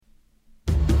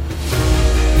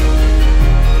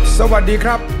สวัสดีค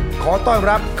รับขอต้อน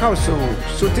รับเข้าสู่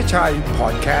สุทธิชัยพอ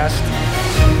ดแคสต์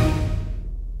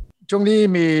ช่วงนี้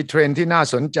มีเทรนด์ที่น่า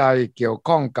สนใจเกี่ยว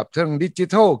ข้องกับเรื่องดิจิ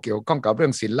ทัลเกี่ยวข้องกับเรื่อ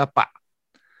งศิลป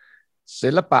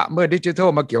ะเมื่อดิจิทัล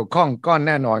มาเกี่ยวข้องก็แ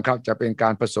น่นอนครับจะเป็นกา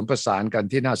รผสมผสานกัน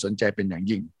ที่น่าสนใจเป็นอย่าง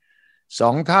ยิ่งสอ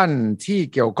งท่านที่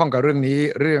เกี่ยวข้องกับเรื่องนี้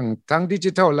เรื่องทั้งดิ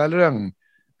จิทัลและเรื่อง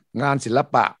งานศิล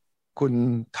ปะคุณ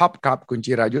ท็อปครับคุณ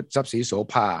จิรายุทธทรัพย์ศรีโส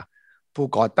ภาผู้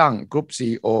ก่อตั้งกรุ๊ป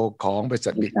CEO ของบริษั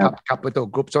ท Phygital ครับเปิดตัว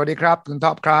กรุ๊ปสวัสดีครับคุณท็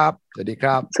อปครับสวัสดีค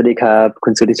รับสวัสดีครับคุ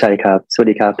ณสุทธิชัยครับสวัส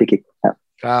ดีครับพี่กิ๊กครับ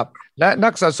ครับและนั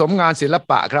กสะสมงานศิล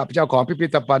ปะครับเจ้าของพิพิ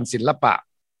ธภัณฑ์ศิลปะ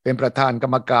เป็นประธานกร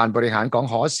รมการบริหารของ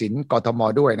หอศิลป์กทม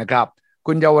ด้วยนะครับ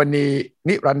คุณเยาวณี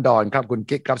นิรันดรครับคุณ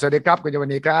กิ๊กครับสวัสดีครับคุณเยาว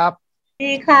ณีครับสวัส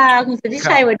ดีค่ะคุณสุทธิ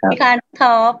ชัยสวัสดีค่ะน้อง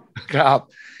ท็อปครับ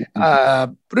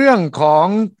เรื่องของ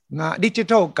ดิจิ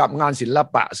ทัลกับงานศิล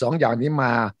ปะสองอย่างนี้ม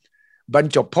าบรร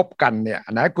จบพบกันเนี่ย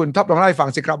ไหนคุณท็อปลองเล่าให้ฟัง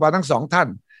สิครับว่าทั้งสองท่าน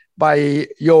ไป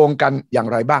โยงกันอย่าง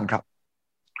ไรบ้างครับ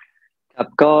ครับ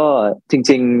ก็จ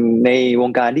ริงๆในว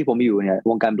งการที่ผมอยู่เนี่ย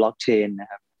วงการบล็อกเชนนะ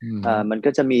ครับมันก็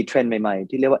จะมีเทรนด์ใหม่ๆ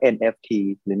ที่เรียกว่า NFT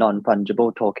หรือ Non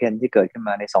Fungible Token ที่เกิดขึ้นม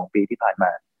าใน2ปีที่ผ่านม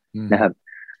านะครับ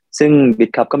ซึ่ง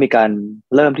Bitcup ก็มีการ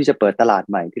เริ่มที่จะเปิดตลาด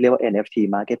ใหม่ที่เรียกว่า NFT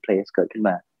Marketplace เกิดขึ้นม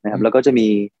านะครับแล้วก็จะมี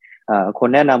คน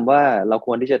แนะนำว่าเราค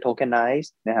วรที่จะ Tokenize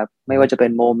นะครับไม่ว่าจะเป็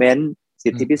นโมเมนต์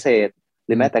สิทธิพิเศษห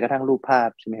รือแม้แต่กระทั่งรูปภาพ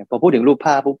ใช่ไหมครับพอพูดถึงรูปภ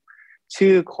าพปุ๊บ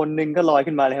ชื่อคนหนึ่งก็ลอย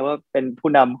ขึ้นมาเลยครับว่าเป็นผู้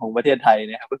นำของประเทศไทย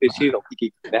นะครับก็คือชื่อของพี่กิ๊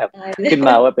กนะครับขึ้นม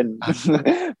าว่าเ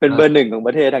ป็นเบอร์หนึ่งของป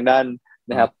ระเทศทางด้าน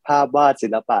นะครับภาพวาดศิ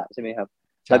ลปะใช่ไหมครับ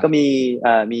แล้วก็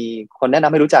มีคนแนะน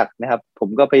ำให้รู้จักนะครับผม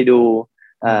ก็ไปดู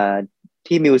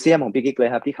ที่มิวเซียมของพี่กิ๊กเล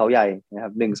ยครับที่เขาใหญ่นะครั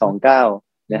บ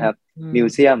129นะครับมิว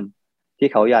เซียมที่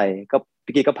เขาใหญ่ก็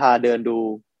พี่กิ๊กก็พาเดินดู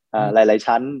หลายๆ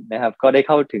ชั้นนะครับก็ได้เ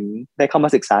ข้ามา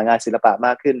ศึกษางานศิลปะม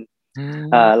ากขึ้น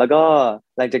แล้วก็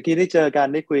หลังจากที่ได้เจอกัน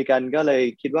ได้คุยกันก็เลย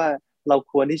คิดว่าเรา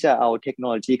ควรที่จะเอาเทคโน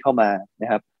โลยีเข้ามาน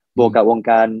ะครับบวกกับวง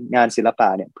การงานศิลปะ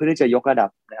เนี่ยเพื่อที่จะยกระดับ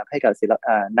นะครับให้กับ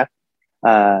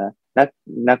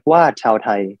นักวาดชาวไท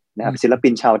ยนะครับศิลปิ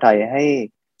นชาวไทยให้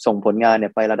ส่งผลงานเนี่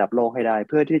ยไประดับโลกให้ได้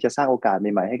เพื่อที่จะสร้างโอกาสใ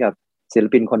หม่ๆให้กับศิล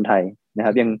ปินคนไทยนะค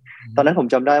รับอย่างตอนนั้นผม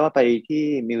จำได้ว่าไปที่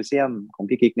มิวเซียมของ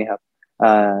พี่กิ๊กเนี่ยครับ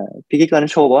พี่กิ๊กตอนนั้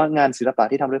นโชว์ว่างานศิลปะ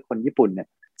ที่ทำด้วยคนญี่ปุ่นเนี่ย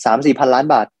3-4 พันล้าน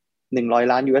บาท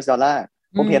100 ล้าน US ดอลลาร์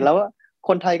ผมเห็นแล้วว่าค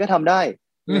นไทยก็ทำได้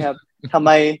นะครับทำไม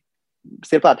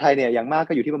ศิลปะไทยเนี่ยอย่างมาก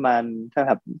ก็อยู่ที่ประมาณ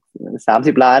ครับ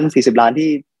30 ล้าน40 ล้านที่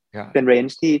เป็นเรน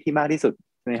จ์ที่มากที่สุด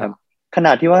นะครับขน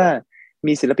าดที่ว่า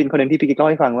มีศิลปินคนหนึ่งที่พี่กิ๊กเล่า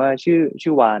ให้ฟังว่า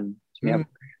ชื่อวานใช่ไหมครับ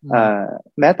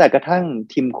แม้แต่กระทั่ง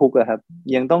ทีมคุกอะครับ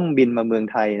ยังต้องบินมาเมือง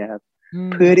ไทยนะครับ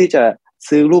เพื่อที่จะ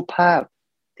ซื้อรูปภาพ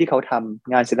ที่เขาท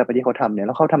ำงานศิลปะที่เขาทำเนี่ยแ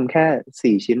ล้วเขาทำแ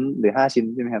ค่4 ชิ้นหรือ5 ชิ้น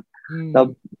ใช่ไหมครับแล้ว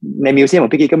ในมิวเซียมขอ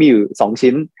งพี่กิ๊กก็มีอยู่2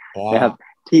 ชิ้นนะครับ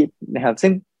ที่นะครับ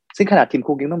ซึ่งขนาดทีม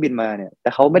คุกยังต้องบินมาเนี่ยแต่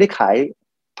เขาไม่ได้ขาย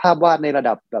ภาพวาดในระ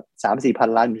ดับแบบ3-4 พัน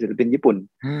ล้านศิลปินญี่ปุ่น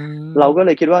เราก็เล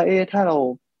ยคิดว่าถ้าเรา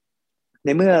ใน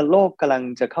เมื่อโลกกำลัง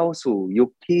จะเข้าสู่ยุค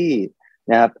ที่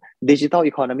นะครับดิจิทัล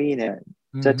อีโคโนมีเนี่ย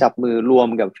จะจับมือรวม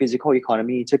กับฟิสิคอลอีโคโน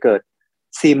มีจะเกิด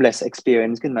seamless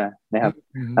experience ขึ้นมานะครับ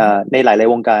ในหลาย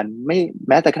ๆวงการไม่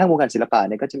แม้แต่กระทั่งวงการศิลปะ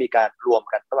เนี่ยก็จะมีการรวม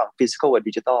กันระหว่าง physical กับ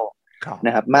digital น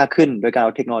ะครับมากขึ้นโดยการเอ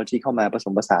าเทคโนโลยีเข้ามาผส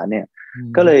มผสานเนี่ย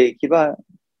ก็เลยคิดว่า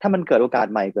ถ้ามันเกิดโอกาส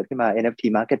ใหม่เกิดขึ้นมา NFT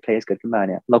marketplace เกิดขึ้นมาเ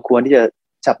นี่ยเราควรที่จะ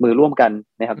จับมือร่วมกัน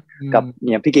นะครับกับเ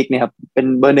นี่ยพี่กิ๊กเนี่ยครับเป็น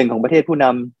เบอร์หนึ่งของประเทศผู้น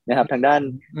ำนะครับทางด้าน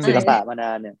ศิลปะมาน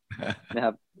านเนี่ยนะค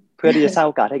รับเพื่อที่จะสร้างโ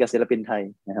อกาสให้กับศิลปินไทย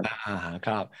นะครับค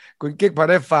รับคุณกิ๊กพอ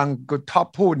ได้ฟังคุณท็อป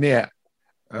พูดเนี่ย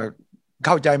เ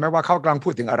ข้าใจไหมว่าเขากำลังพู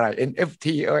ดถึงอะไร NFT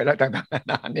และต่างๆนา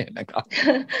นาเนี่ยนะครับ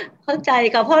เข้าใจ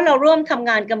ค่ะเพราะเราร่วมทำ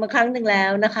งานกันมาครั้งหนึ่งแล้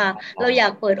วนะคะเราอยา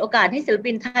กเปิดโอกาสให้ศิล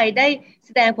ปินไทยได้แส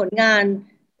ดงผลงาน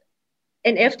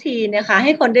NFT เนี่ยค่ะใ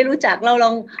ห้คนได้รู้จักเรา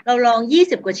ลอง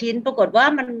20 กว่าชิ้นปรากฏว่า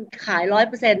มันขาย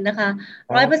 100% นะคะ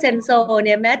 100% โซเ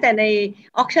นี่ยแม้แต่ใน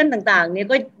ออคชั่นต่างๆเนี่ย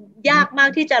ก็ยากมาก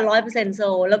ที่จะ 100% โซ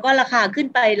แล้วก็ราคาขึ้น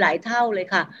ไปหลายเท่าเลย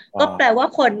ค่ะก็แปลว่า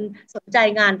คนสนใจ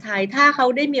งานไทยถ้าเขา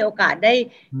ได้มีโอกาสไ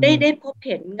ด้พบเ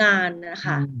ห็นงานนะค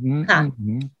ะค่ะ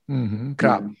ค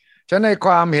รับฉะนั้นในค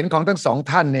วามเห็นของทั้งสอง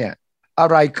ท่านเนี่ยอะ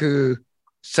ไรคือ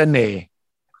เสน่ห์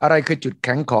อะไรคือจุดแ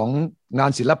ข็งของงา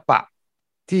นศิลปะ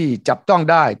ที่จับต้อง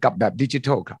ได้กับแบบดิจิ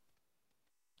ทัลครับ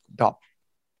ตอบ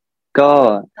ก็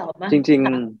จริงๆ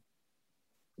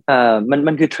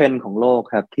มันคือเทรนด์ของโลก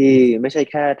ครับที่ไม่ใช่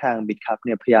แค่ทาง Bitcup เ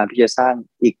นี่ยพยายามที่จะสร้าง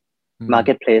อีก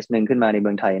marketplace หนึ่งขึ้นมาในเมื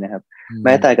องไทยนะครับแ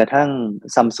ม้แต่กระทั่ง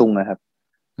Samsung นะครับ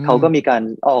เขาก็มีการ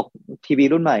ออกทีวี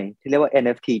รุ่นใหม่ที่เรียกว่า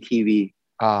NFT TV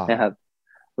นะครับ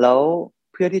แล้ว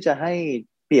เพื่อที่จะให้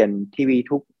เปลี่ยนทีวี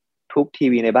ทุกที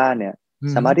วีในบ้านเนี่ย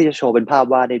สามารถที่จะโชว์เป็นภาพ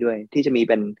วาดได้ด้วยที่จะมี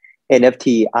เป็นNFT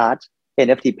art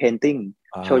NFT painting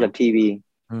โชว์จากทีวี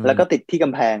แล้วก็ติดที่ก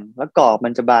ำแพงแล้วกรอบมั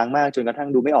นจะบางมากจนกระทั่ง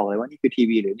ดูไม่ออกเลยว่านี่คือที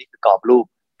วีหรือนี่คือกรอบรูป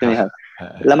ใช่ไหมครับ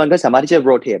แล้วมันก็สามารถที่จะ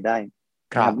rotate ได้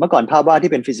ครับเมื่อก่อนภาพวาด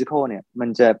ที่เป็น physical เนี่ยมัน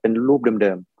จะเป็นรูปเ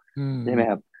ดิมๆใช่ไหม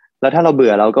ครับแล้วถ้าเราเบื่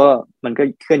อเราก็มันก็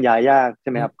เคลื่อนย้ายยากใช่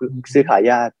ไหมครับซื้อขาย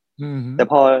ยากแต่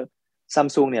พอ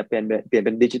Samsung เนี่ยเปลี่ยนเ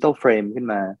ป็น digital frame ขึ้น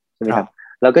มาใช่ไหมครับ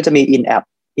แล้วก็จะมี in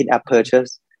app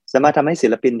purchase สามารถทำให้ศิ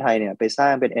ลปินไทยเนี่ยไปสร้า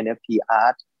งเป็น NFT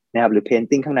art นะครับหรือ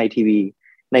painting ข้างในทีวี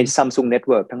ใน Samsung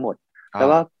Network ทั้งหมดแต่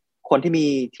ว่าคนที่มี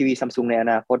ทีวี Samsung ในอ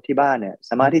นาคตที่บ้านเนี่ย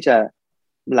สามารถที่จะ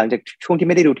หลังจากช่วงที่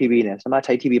ไม่ได้ดูทีวีเนี่ยสามารถใ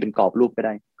ช้ทีวีเป็นกรอบรูปก็ไ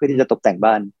ด้เพื่อที่จะตกแต่ง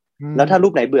บ้านแล้วถ้ารู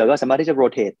ปไหนเบื่อก็สามารถที่จะ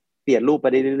rotate เปลี่ยนรูปไป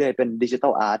ได้เรื่อยๆเป็น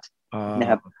digital art นะ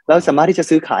ครับแล้วสามารถที่จะ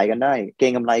ซื้อขายกันได้เก็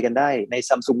งกำไรกันได้ใน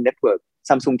Samsung Network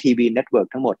Samsung TV Network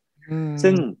ทั้งหมด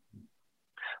ซึ่ง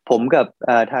ผมกับ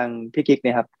ทางพี่กิ๊กเ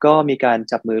นี่ยครับก็มีการ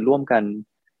จับมือร่วมกัน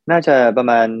น่าจะประ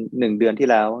มาณ1เดือนที่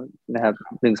แล้วนะครับ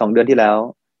1-2 เดือนที่แล้ว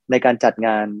ในการจัดง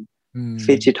าน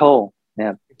Phygital นะค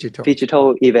รับ Phygital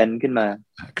Event ขึ้นมา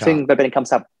ซึ่งเป็นค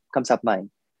ำศัพท์ใหม่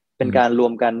เป็นการรว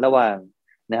มกันระหว่าง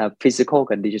นะครับ Physical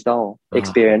กับ Digital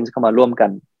Experience เข้ามาร่วมกั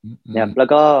นนะครับแล้ว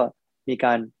ก็มีก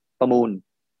ารประมูล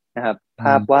นะครับภ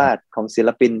าพวาดของศิล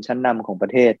ปินชั้นนำของปร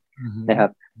ะเทศนะครั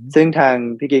บซึ่งทาง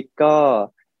พี่กิ๊กก็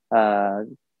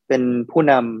เป็นผู้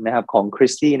นำนะครับของคริ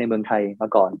สตี้ในเมืองไทยมา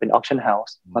ก่อนเป็น auction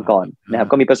house มาก่อนนะครับ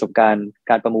ก็มีประสบการณ์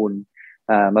การประมูล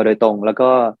มาโดยตรงแล้ว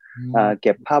ก็เ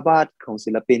ก็บภาพวาดของศิ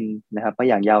ลปินนะครับมา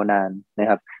อย่างยาวนานนะ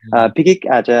ครับพี่กิ๊ก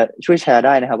อาจจะช่วยแชร์ไ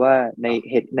ด้นะครับว่าใ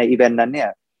นอีเวนต์นั้นเนี่ย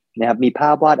นะครับมีภ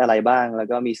าพวาดอะไรบ้างแล้ว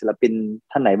ก็มีศิลปิน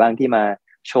ท่านไหนบ้างที่มา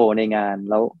โชว์ในงาน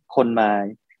แล้วคนมา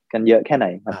กันเยอะแค่ไหน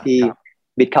ครับที่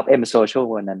Bit Cup M Social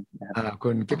วันนั้นนะครับคุ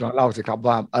ณกิ๊กลองเล่าสิครับ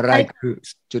ว่าอะไรคือ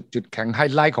จุดแข็งไฮ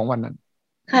ไลท์ของวันนั้น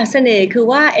ค่ะเสน่ห์คือ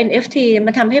ว่า NFT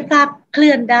มันทำให้ภาพเค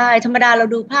ลื่อนได้ธรรมดาเรา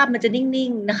ดูภาพมันจะนิ่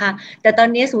งๆนะคะแต่ตอน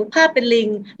นี้สมมติภาพเป็น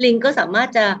ลิงก็สามารถ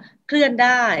จะเคลื่อนไ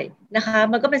ด้นะคะ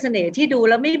มันก็เป็นเสน่ห์ที่ดู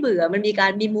แล้วไม่เบื่อมันมีกา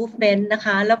รมี movement นะค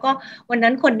ะแล้วก็วัน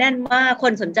นั้นคนแน่นมากค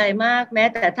นสนใจมากแม้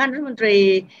แต่ท่านรัฐมนตรี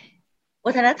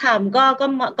วัฒนธรรม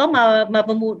ก็มาป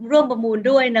ระมูลร่วมประมูล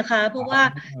ด้วยนะคะเพราะว่า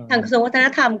ทางกระทรวงวัฒน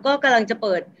ธรรมก็กำลังจะเ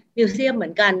ปิดมิวเซียมเหมื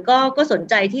อนกันก็สน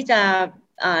ใจที่จะ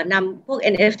นำพวก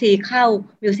NFT เข้า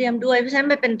มิวเซียมด้วยเพราะฉะนั้น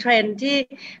มันเป็นเทรนด์ที่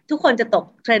ทุกคนจะตก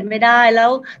เทรนด์ไม่ได้แล้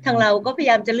วทางเราก็พยา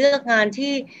ยามจะเลือกงาน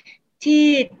ที่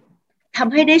ท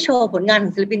ำให้ได้โชว์ผลงานข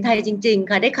องศิลปินไทยจริงๆ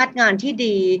ค่ะได้คัดงานที่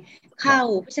ดีเข้า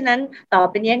เพราะฉะนั้นต่อ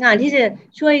ไปนี้งานที่จะ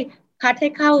ช่วยคัดให้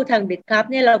เข้าทางบิดครับ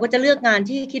เนี่ยเราก็จะเลือกงาน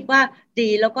ที่คิดว่าดี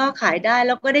แล้วก็ขายได้แ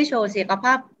ล้วก็ได้โชว์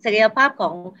ศักยภาพขอ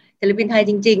งศิลปินไทย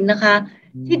จริงๆนะคะ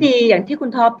ที่ดีอย่างที่คุณ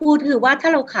ท็อปพูดคือว่าถ้า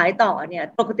เราขายต่อเนี่ย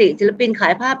ปกติศิลปินขา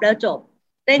ยภาพแล้วจบ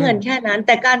ได้เงินแค่นั้นแ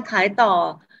ต่การขายต่อ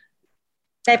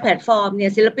ในแพลตฟอร์มเนี่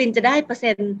ยศิลปินจะได้เปอร์เ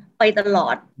ซ็นต์ไปตลอ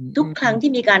ดทุกครั้ง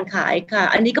ที่มีการขายค่ะ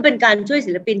อันนี้ก็เป็นการช่วย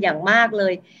ศิลปินอย่างมากเล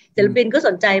ยศิลปินก็ส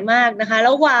นใจมากนะคะแ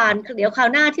ล้ววานเดี๋ยวคราว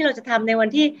หน้าที่เราจะทำในวัน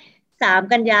ที่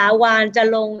3 กันยาวานจะ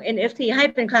ลง NFT ให้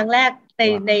เป็นครั้งแรก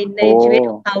ในชีวิต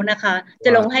ของเขานะคะจะ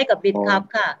ลงให้กับบิตครับ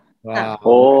ค่ะโ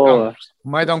อ้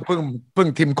ไม่ต้องพึ่ง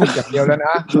ทีมคุกอย่างเดียวแล้วน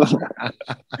ะ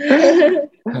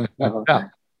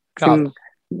ซึ่ง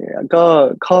ก็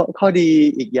ข้อดี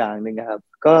อีกอย่างหนึ่งครับ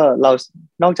ก็เรา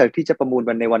นอกจากที่จะประมูล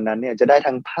ในวันนั้นเนี่ยจะได้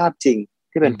ทั้งภาพจริง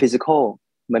ที่เป็น physical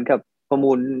เหมือนกับประ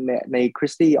มูลใน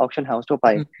Christie Auction House ทั่วไป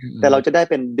แต่เราจะได้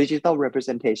เป็น digital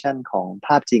representation ของภ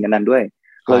าพจริงอันนั้นด้วย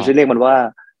เราจะเรียกมันว่า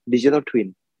digital twin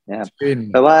นะครับ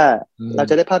แปลว่าเรา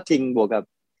จะได้ภาพจริงบวกกับ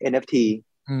NFT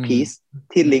piece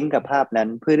ที่ลิงก์กับภาพนั้น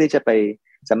เพื่อที่จะไป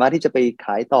สามารถที่จะไปข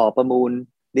ายต่อประมูล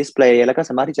display แล้วก็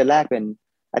สามารถที่จะแลกเป็น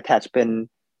attach เป็น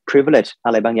privilege อ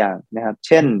ะไรบางอย่างนะครับเ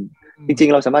ช่นจริง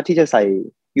ๆเราสามารถที่จะใส่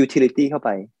utility เข้าไป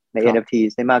ใน NFT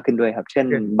ได้มากขึ้นด้วยครับเช่น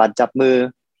บัตรจับมือ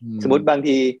สมมติบาง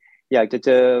ทีอยากจะเจ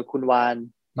อคุณวาน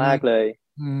มากเลย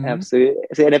นะครับซื้อ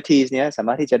NFTs เนี้ยสาม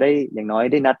ารถที่จะได้อย่างน้อย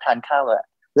ได้นัดทานข้าว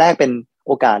แลกเป็นโ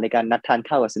อกาสในการนัดทาน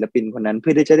ข้าวกับศิลปินคนนั้นเ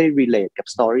พื่อที่จะได้ relate กับ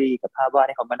story กับภาพวาดใ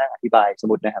ห้เขามานั่งอธิบายสม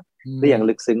มตินะครับได้อย่าง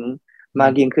ลึกซึ้งมา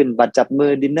กยิ่งขึ้นบัตรจับมื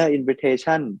อ dinner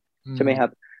invitation ใช่ไหมครั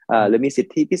บหรือมีสิท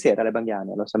ธิพิเศษอะไรบางอย่างเ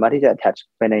นี่ยเราสามารถที่จะ attach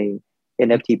ไปใน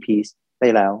NFT piece ได้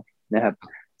แล้วนะครับ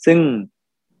ซึ่ง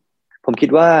ผมคิด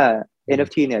ว่า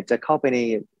NFT เนี่ยจะเข้าไปใน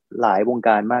หลายวงก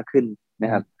ารมากขึ้นน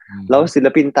ะครับแล้วศิล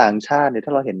ปินต่างชาติเนี่ยถ้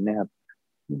าเราเห็นนะครับ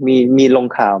มีลง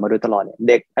ข่าวมาโดยตลอดเนี่ย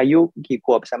เด็กอายุกี่ข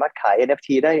วบสามารถขาย NFT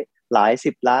ได้หลาย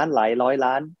10 ล้านหลาย100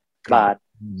 ล้านบาท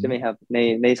ใช่ไหมครับ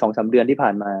ใน 2-3 เดือนที่ผ่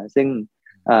านมาซึ่ง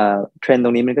เทรนด์ต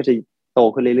รงนี้มันก็จะโต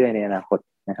ขึ้นเรื่อยๆในอนาคต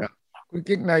นะครับคุณ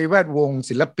กิ๊กในแวดวง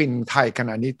ศิลปินไทยขณ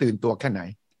ะนี้ตื่นตัวแค่ไหน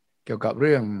เกี่ยวกับเ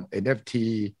รื่อง NFT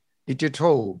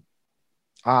Digital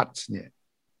Arts เนี่ย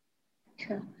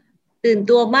ตื่น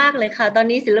ตัวมากเลยค่ะตอน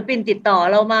นี้ศิลปินติดต่อ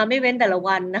เรามาไม่เว้นแต่ละ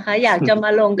วันนะคะอยากจะมา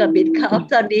ลงกับบิทครับ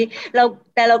ตอนนี้เ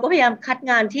ราก็พยายามคัด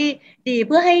งานที่ดีเ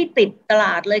พื่อให้ติดตล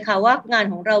าดเลยค่ะว่างาน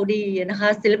ของเราดีนะคะ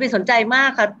ศิลปินสนใจมาก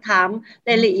ค่ะถามร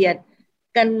ายละเอียด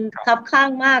กันคับข้าง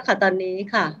มากค่ะตอนนี้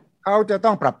ค่ะเขาจะต้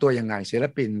องปรับตัวยังไงศิล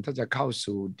ปินถ้าจะเข้า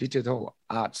สู่ดิจิทัล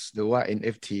อาร์ตหรือว่า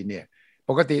NFT เนี่ย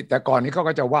ปกติแต่ก่อนนี้เขา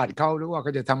ก็จะวาดเขาหรือว่าเข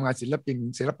าจะทำงาน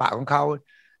ศิลปะของเขา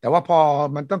แต่ว่าพอ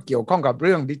มันต้องเกี่ยวข้องกับเ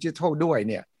รื่องดิจิทัลด้วย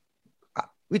เนี่ย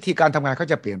วิธีการทำงานเขา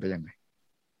จะเปลี่ยนไปยังไง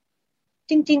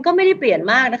จริงๆก็ไม่ได้เปลี่ยน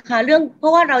มากนะคะเรื่องเพรา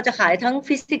ะว่าเราจะขายทั้ง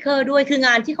ฟิสิกอลด้วยคือง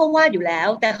านที่เขาวาดอยู่แล้ว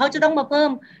แต่เขาจะต้องมาเพิ่ม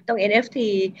ตรง NFT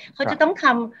เขาจะต้องท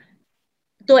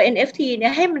ำตัว NFT เนี่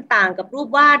ยให้มันต่างกับรูป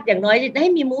วาดอย่างน้อยให้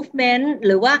มี movement ห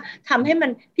รือว่าทำให้มัน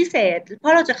พิเศษเพรา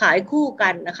ะเราจะขายคู่กั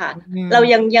นนะคะเรา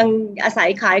ยังอาศัย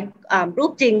ขายรู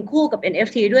ปจริงคู่กับ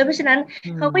NFT ด้วยเพราะฉะนั้น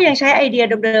เขาก็ยังใช้ไอเดีย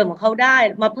เดิมๆของเขาได้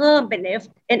มาเพิ่มเป็น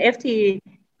NFT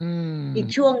อีก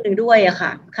ช่วงหนึ่งด้วยอะค่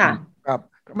ะครับ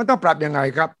มันต้องปรับยังไง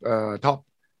ครับท็อป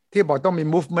ที่บอกต้องมี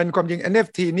movement ความจริง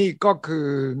NFT นี่ก็คือ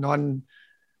non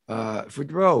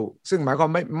fungible ซึ่งหมายความ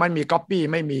ไม่มี copy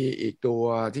ไม่มีอีกตัว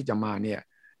ที่จะมาเนี่ย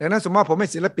ดังนั้นสมมติว่าผมเป็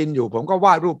นศิลปินอยู่ผมก็ว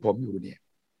าดรูปผมอยู่เนี่ย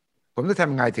ผมจะท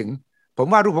ำยังไงถึงผม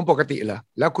วาดรูปผมปกติเหรอ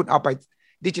แล้วคุณเอาไป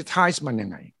digitize มันยัง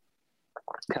ไง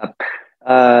ครับ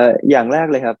อย่างแรก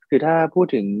เลยครับคือถ้าพูด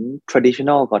ถึง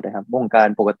traditional ก่อนนะครับวงการ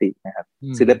ปกตินะครับ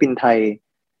ศิลปินไทย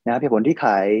นะครับเหตุผลที่ข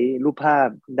ายรูปภาพ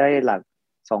ได้หลัก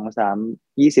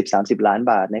20-30 ล้าน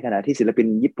บาทในขณะที่ศิลปิน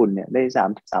ญี่ปุ่นเนี่ยได้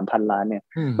3,000 ล้านเนี่ย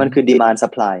มันคือ demand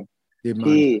supply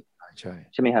ที่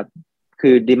ใช่ไหมครับคื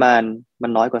อ demand มั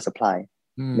นน้อยกว่า supply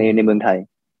ในเมืองไทย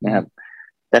นะครับ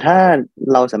แต่ถ้า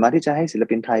เราสามารถที่จะให้ศิล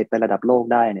ปินไทยไประดับโลก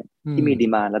ได้เนี่ยที่มี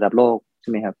demand ระดับโลกใช่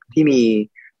ไหมครับที่มี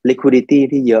liquidity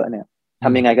ที่เยอะเนี่ยท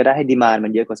ำยังไงก็ได้ให้ demand มั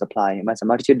นเยอะกว่า supply มันสา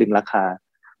มารถที่จะดึงราคา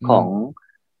ข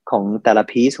องแต่ละ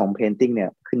piece ของ painting เนี่ย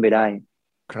ขึ้นไปได้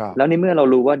แล้วในเมื่อเรา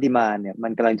รู้ว่า demand เนี่ยมั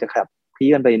นกำลังจะขับเค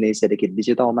ลื่อนไปในเศรษฐกิจดิ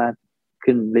จิทัลมาก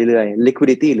ขึ้นเรื่อยๆ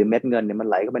liquidity หรือเม็ดเงินเนี่ยมัน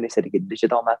ไหลเข้าไปในเศรษฐกิจดิจิ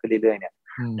ทัลมากขึ้นเรื่อยๆเนี่ย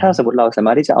ถ้าสมมติเราสาม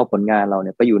ารถที่จะเอาผลงานเราเ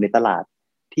นี่ยไปอยู่ในตลาด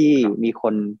ที่มีค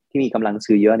นที่มีกำลัง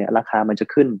ซื้อเยอะเนี่ยราคามันจะ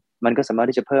ขึ้นมันก็สามารถ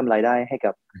ที่จะเพิ่มรายได้ให้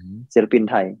กับศิลปิน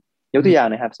ไทยยกตัวอย่าง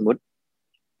นะครับสมมติ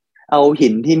เอาหิ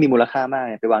นที่มีมูลค่ามาก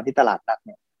ไปวางที่ตลาดนัดเ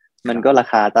นี่ยมันก็รา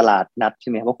คาตลาดนัดใช่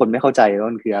ไหมเพราะคนไม่เข้าใจว่า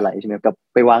มันคืออะไรใช่ไหมกับ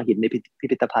ไปวางหินในพิ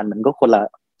พิธภัณฑ์มันก็คนละ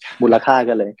มูลค่า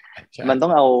กันเลยมันต้อ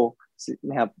งเอา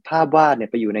นะครับภาพวาดเนี่ย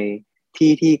ไปอยู่ใน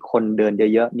ที่คนเดิน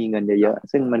เยอะๆมีเงินเยอะ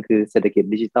ๆซึ่งมันคือเศรษฐกิจ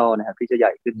ดิจิทัลนะครับที่จะให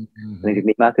ญ่ขึ้นในจุด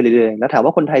นี้มากขึ้นเรื่อยๆแล้วถามว่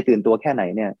าคนไทยตื่นตัวแค่ไหน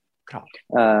เนี่ย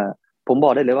ผมบอ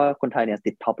กได้เลยว่าคนไทยเนี่ย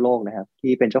ติดท็อปโลกนะครับ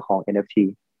ที่เป็นเจ้าของ NFT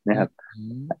นะครับ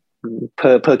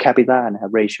per capita นะครั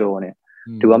บ ratio เนี่ย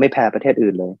ถือว่าไม่แพ้ประเทศ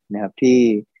อื่นเลยนะครับที่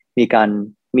มี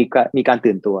การ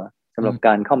ตื่นตัวสำหรับก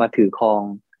ารเข้ามาถือครอง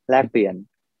แลกเปลี่ยน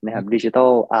นะครับดิจิทั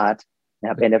ลอาร์ตนะ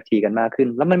ครับ NFT กันมากขึ้น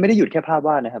แล้วมันไม่ได้หยุดแค่ภาพว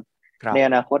าดนะครับในอ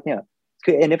นาคตเนี่ย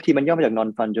คือ NFT มันย่อมาจาก non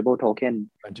fungible token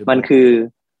มัน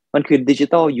คือ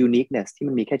digital uniqueness ที่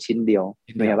มันมีแค่ชิ้นเดียว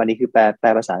นะครับอันนี้คือแปล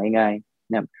ภาษาง่ายๆ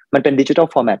นะครับมันเป็น digital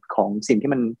format ของสิ่ง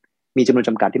ที่มันมีจำนวนจ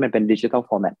ำกัดที่มันเป็น digital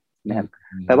format นะครับ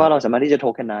แปลว่าเราสามารถที่จะ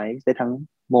tokenize ได้ทั้ง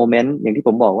โมเมนต์อย่างที่ผ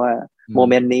มบอกว่าโม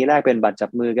เมนต์นี้แรกเป็นบัตรจับ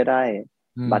มือก็ได้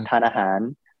บัตรทานอาหาร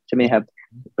ใช่ไหมครับ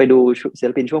ไปดูศิ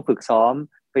ลปินช่วงฝึกซ้อม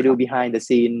ไปดู behind the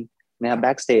scene นะครับ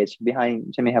backstage behind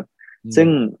ใช่ไหมครับซึ่ง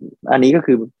อันนี้ก็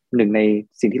คือหนึ่งใน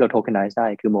สิ่งที่เรา tokenize ได้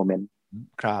คือโมเมนต์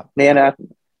เนี่ยนะ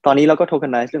ตอนนี้เราก็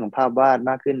tokenize เรื่องของภาพวาด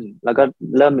มากขึ้นแล้วก็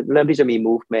เริ่มที่จะมี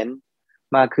movement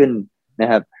มากขึ้นนะ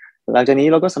ครับหลังจากนี้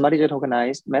เราก็สามารถที่จะ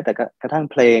tokenize แม้แต่กระทั่ง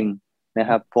เพลงนะ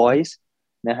ครับ voice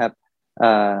นะครับ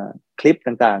คลิป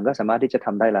ต่างๆก็สามารถที่จะท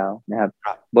ำได้แล้วนะครับ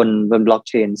บนบล็อก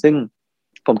เชนซึ่ง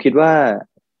ผมคิดว่า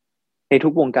ในทุ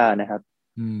กวงการนะครับ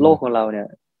โลกของเราเนี่ย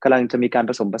กำลังจะมีการ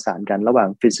ผสมผสานกันระหว่าง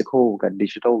physical กับ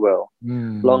digital world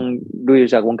ลองดู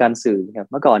จากวงการสื่อครับ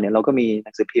เมื่อก่อนเนี่ยเราก็มีห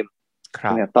นังสือพิมพ์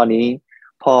ตอนนี้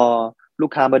พอลู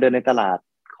กค้ามาเดินในตลาด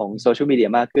ของโซเชียลมีเดีย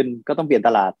มากขึ้นก็ต้องเปลี่ยนต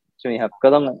ลาดใช่ไหมครับก็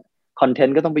ต้องคอนเทน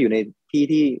ต์ก็ต้องไปอยู่ใน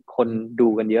ที่คนดู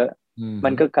กันเยอะมั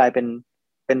นก็กลาย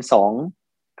เป็นสอง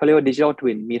เขาเรียกว่า digital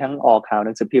twin มีทั้งออกข่าวห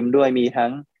นังสือพิมพ์ด้วยมีทั้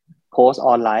งโพสต์อ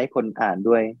อนไลน์คนอ่าน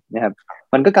ด้วยนะครับ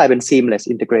มันก็กลายเป็น seamless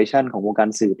integration ของวงการ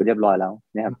สื่อไปเรียบร้อยแล้ว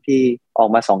นะครับที่ออก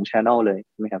มา2 channel เลย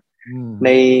ใช่ไหมครับใน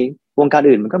วงการ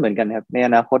อื่นมันก็เหมือนกันครับในอ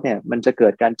นาคตเนี่ยมันจะเกิ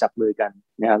ดการจับมือกัน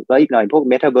นะครับแล้วอีกหน่อยพวก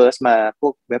metaverse มาพว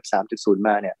กเว็บ 3.0 ม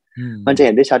าเนี่ยมันจะเ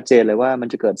ห็นได้ชัดเจนเลยว่ามัน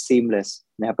จะเกิด seamless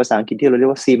นะครับภาษาอังกฤษที่เราเรีย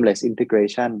กว่า seamless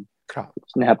integration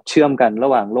นะครับเชื่อมกันระ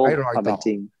หว่างโลกความเป็นจ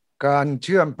ริงการเ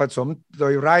ชื่อมผสมโด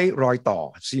ยไร้รอยต่อ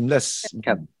seamless ค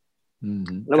รับ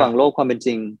ระหว่างโลกความเป็นจ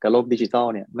ริงกับโลกดิจิทัล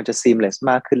เนี่ยมันจะ seamless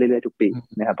มากขึ้นเรื่อยๆทุกปี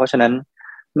นะครับเพราะฉะนั้น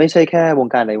ไม่ใช่แค่วง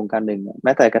การใดวงการหนึ่งแ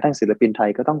ม้แต่กระทั่งศิลปินไทย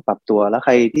ก็ต้องปรับตัวแล้วใค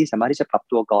รที่สามารถที่จะปรับ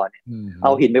ตัวก่อนเนี่ยเอ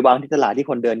าหินไปวางที่ตลาดที่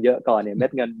คนเดินเยอะก่อนเนี่ยเม็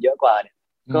ดเงินเยอะกว่าเนี่ย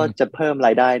ก็จะเพิ่มร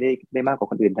ายได้ได้มากกว่า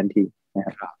คนอื่นทันทีน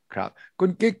ะครับครับคุณ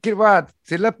กิ๊กคิดว่า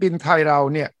ศิลปินไทยเรา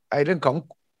เนี่ยไอ้เรื่องของ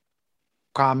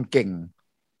ความเก่ง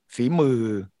ฝีมือ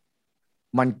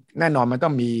มันแน่นอนมันต้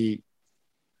องมี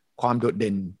ความโดดเ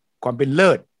ด่นความเป็นเ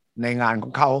ลิศในงานขอ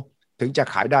งเขาถึงจะ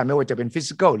ขายได้ไม่ว่าจะเป็นฟิ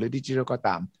สิกอลหรือดิจิทัลก็ต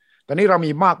ามตอนนี้เรา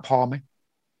มีมากพอไหม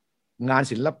งาน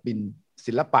ศิ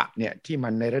ลปะเนี่ยที่มั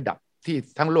นในระดับที่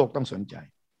ทั้งโลกต้องสนใจ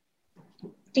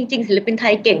จริงๆศิลปินไท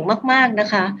ยเก่งมากๆนะ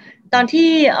คะตอนที่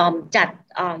จัด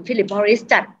ฟิลิปมอริส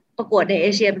จัดประกวดในเอ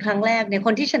เชียเป็นครั้งแรกเนี่ยค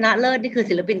นที่ชนะเลิศนี่คือ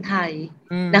ศิลปินไทย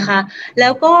นะคะแล้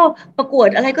วก็ประกวด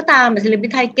อะไรก็ตามศิลปิน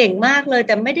ไทยเก่งมากเลยแ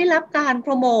ต่ไม่ได้รับการโป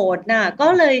รโมทนะก็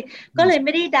เลยไ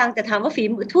ม่ได้ดังแต่ถามว่า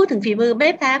พูดถึงฝีมือไม่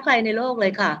แพ้ใครในโลกเล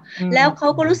ยค่ะแล้วเขา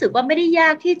ก็รู้สึกว่าไม่ได้ยา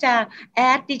กที่จะแอ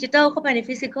ดดิจิทัลเข้าไปใน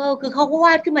ฟิสิกอลคือเขาก็ว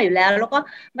าดขึ้นมาอยู่แล้วแล้วก็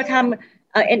มาท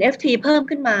ำNFT เพิ่ม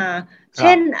ขึ้นมาเ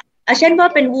ช่นว่า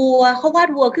เป็นวัวเขาวาด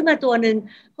วัวขึ้นมาตัวหนึ่ง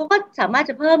เขาก็สามารถ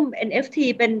จะเพิ่ม NFT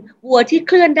เป็นวัวที่เ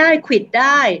คลื่อนได้ขวิดไ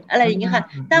ด้อะไรอย่างเงี้ยค่ะ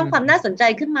สร้างความน่าสนใจ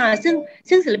ขึ้นมา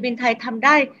ซึ่งศิลปินไทยทำไ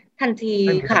ด้ทันที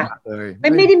ค่ะ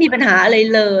ไม่ได้มีปัญหาอะไร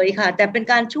เลยค่ะแต่เป็น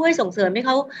การช่วยส่งเสริมให้เข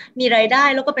ามีรายได้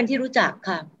แล้วก็เป็นที่รู้จัก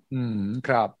ค่ะค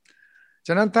รับฉ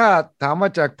ะนั้นถ้าถามว่า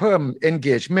จะเพิ่ม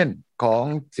engagement ของ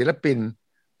ศิลปิน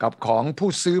กับของผู้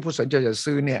สนใจจะ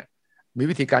ซื้อเนี่ยมี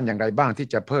วิธีการอย่างไรบ้างที่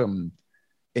จะเพิ่ม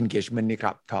engagement นี้ค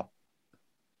รับท็อป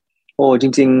โอ้จ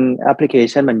ริงๆแอปพลิเค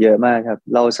ชันมันเยอะมากครับ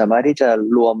เราสามารถที่จะ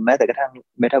รวมแม้แต่กระทั่ง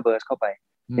Metaverse เข้าไป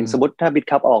อย่างสมมติถ้า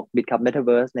BitCup ออก BitCup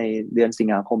Metaverse ในเดือนสิง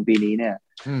หาคมปีนี้เนี่ย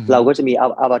เราก็จะมี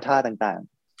อวตารต่าง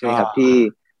ๆใช่ไหมครับที่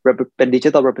เป็น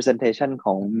Digital Representation ข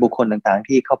องบุคคลต่างๆ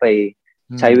ที่เข้าไป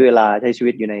ใช้เวลาใช้ชี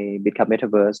วิตอยู่ใน BitCup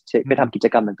Metaverse ไปทำกิจ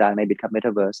กรรมต่างๆใน BitCup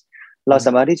Metaverse เราส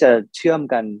ามารถที่จะเชื่อม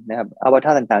กันนะครับอวต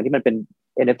ารต่างๆที่มันเป็น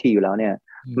NFT อยู่แล้วเนี่ย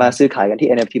มาซื้อขายกันที่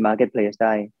NFT Marketplace ไ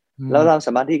ด้แล้วเราส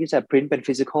ามารถที่จะ print เป็น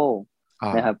physical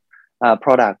นะครับ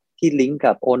product ที่ลิงก์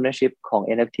กับ ownership ของ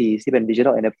NFT ที่เป็น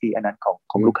digital NFT อันนั้น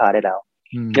ของลูกค้าได้แล้ว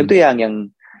ยกตัวอ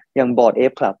ย่างบอร์ด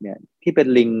Ape Club เนี่ยที่เป็น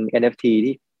ลิง NFT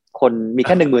ที่คนมีแ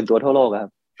ค่ 10,000 ตัวทั่วโลกครั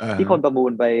บที่คนประมู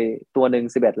ลไปตัวหนึ่ง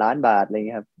11 ล้านบาทอะไรเ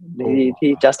งี้ยครับที่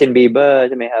Justin Bieber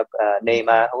ใช่ไหมครับเนย์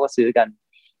มาร์เขาก็ซื้อกัน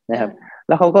นะครับแ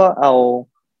ล้วเขาก็เอา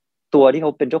ตัวที่เข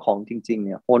าเป็นเจ้าของจริงๆเ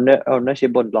นี่ย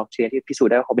ownership บน blockchain ที่พิสูจน์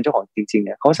ได้ว่าเขาเป็นเจ้าของจริงๆเ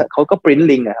นี่ยเขาก็ print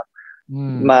link นะครับ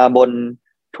มาบน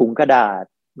ถุงกระดาษ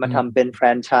มาทำเป็นแฟร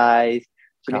นไชส์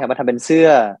ใช่ไหมครับมาทำเป็นเสื้อ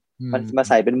มา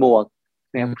ใส่เป็นหมวก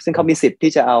นะครับซึ่งเขามีสิทธิ์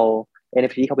ที่จะเอา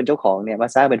NFT เขาเป็นเจ้าของเนี่ยมา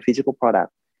สร้างเป็น physical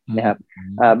product นะครับ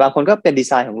บางคนก็เป็นดีไ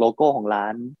ซน์ของโลโก้ของร้า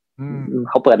น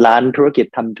เขาเปิดร้านธุรกิจ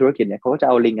ทำธุรกิจเนี่ยเขาก็จะเ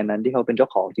อาลิงก์อันนั้นที่เขาเป็นเจ้า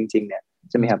ของจริงๆเนี่ย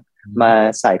ใช่ไหมครับมา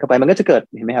ใส่เข้าไปมันก็จะเกิด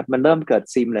เห็นไหมครับมันเริ่มเกิด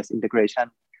seamless integration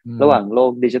ระหว่างโล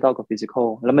กดิจิทัลกับฟิสิกอล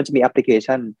แล้วมันจะมีแอปพลิเค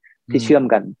ชันที่เชื่อม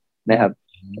กันนะครับ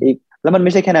อีกแล้วมันไ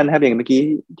ม่ใช่แค่นั้นครับอย่างเมื่อกี้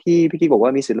ที่พี่กิ๊กบอกว่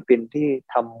ามีศิลปินที่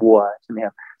ทำวัวใช่ไหมค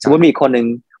รับสมมติมีคนหนึ่ง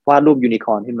วาดรูปยูนิค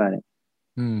อร์นขึ้นมาเนี่ย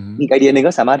อีกไอเดียหนึ่ง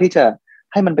ก็สามารถที่จะ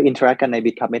ให้มันไปอินเทอร์แอคกันใน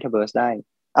BitCup Metaverse ได้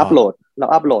อัปโหล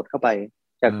ดเข้าไป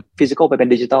จากฟิสิกอลไปเป็น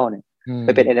ดิจิทัลเนี่ยไป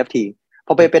เป็น NFT พ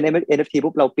อไปเป็น NFT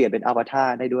ปุ๊บเราเปลี่ยนเป็นอวตาร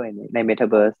ได้ด้วยใน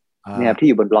Metaverse นะครับที่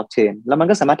อยู่บนบล็อกเชนแล้วมัน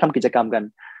ก็สามารถทำกิจกรรมกัน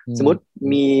สมมติ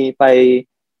มีไป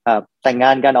แต่งง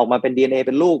านกันออกมาเป็น DNA เ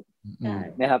ป็นลูก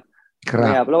นะครับ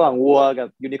ระหว่างวัวกับ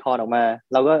ยูนิคอร์นออกมา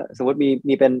เราก็สมมติ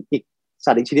มีเป็นอีก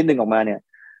สัตว์อีกชนิดหนึ่งออกมาเนี่ย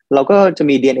เราก็จะ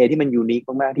มี DNA ที่มันยูนิค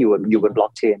มากๆที่อยู่บนบล็อ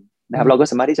กเชนนะครับเราก็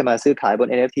สามารถที่จะมาซื้อขายบน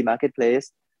NFT Marketplace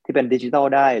ที่เป็นดิจิทัล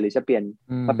ได้หรือจะเปลี่ยน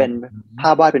มาเป็นภ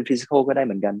าพวาดเป็นฟิสิกอลก็ได้เ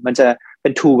หมือนกันมันจะเป็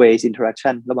น two ways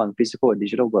interaction ระหว่าง physical and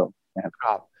digital world นะค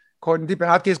รับคนที่เป็น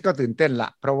อาร์ติสต์ก็ตื่นเต้นละ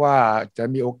เพราะว่าจะ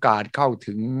มีโอกาสเข้า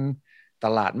ถึงต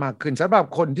ลาดมากขึ้นสำหรับ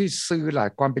คนที่ซื้อหลาย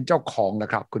ความเป็นเจ้าของน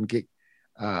ะครับคุณกิ๊ก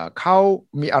เขา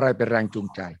มีอะไรเป็นแรงจูง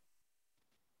ใจ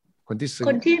คนที่ซื้อ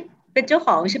คนที่เป็นเจ้าข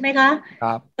องใช่ไหมคะค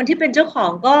รับคนที่เป็นเจ้าขอ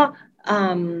งก็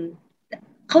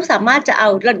เขาสามารถจะเอา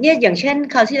เนี่ยอย่างเช่น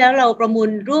คราวที่แล้วเราประมูล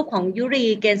รูปของยุรี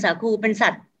เกณฑ์สาคูเป็นสั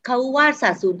ตว์เขาวาดสั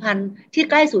ตว์สูญพันธุ์ที่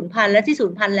ใกล้สูญพันธุ์และที่สู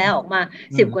ญพันธุ์แล้วออกมา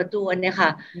10 กว่าตัวเนี่ยค่ะ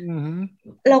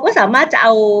เราก็สามารถจะเอ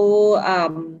า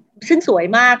ซึ่งสวย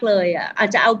มากเลยอาจ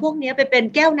จะเอาพวกนี้ไปเป็น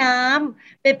แก้วน้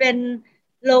ำไปเป็น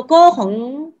โลโก้ของ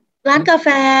ร้านกาแฟ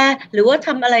หรือว่าท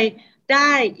ำอะไรไ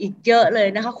ด้อีกเยอะเลย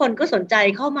นะคะคนก็สนใจ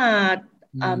เข้ามา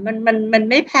มัน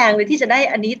ไม่แพงเลยที่จะได้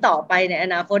อันนี้ต่อไปในอ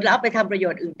นาคตแล้วเอาไปทำประโย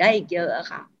ชน์อื่นได้อีกเยอะอะ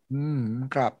ค่ะ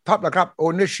ครับท็อปแล้วครับ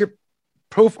ownership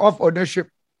proof of ownership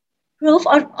proof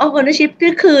of ownership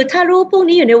ก็คือถ้ารูปพวก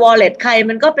นี้อยู่ใน wallet ใคร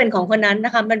มันก็เป็นของคนนั้นน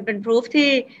ะคะมันเป็น proof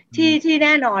ที่แ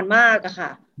น่นอนมากอะค่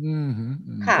ะ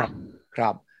ค่ะครั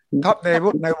บท็อป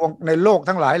ในโลก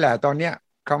ทั้งหลายแหละตอนเนี้ย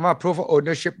คำว่า proof of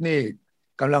ownership นี่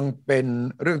กำลังเป็น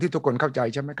เรื่องที่ทุกคนเข้าใจ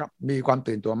ใช่ไหมครับมีความ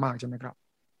ตื่นตัวมากใช่ไหมครับ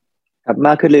ครับม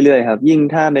ากขึ้นเรื่อยๆครับยิ่ง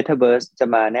ถ้า Metaverse จะ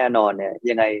มาแน่นอนเนี่ย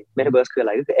ยังไง Metaverse คืออะไ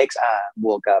รก็คือ XR บ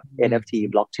วกกับ NFT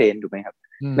Blockchain ถูกไหมครับ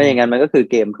ไม่อย่างนั้นมันก็คือ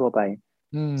เกมทั่วไป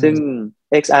ซึ่ง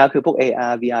XR คือพวก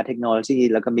AR VR Technology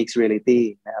แล้วก็ Mixed Reality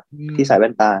นะครับที่ใส่แว่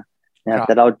นตานะครับแ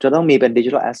ต่เราจะต้องมีเป็น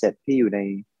Digital Asset ที่อยู่ใน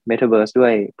Metaverse ด้ว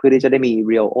ยเพื่อที่จะได้มี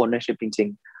Real Ownership จริง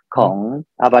ๆของ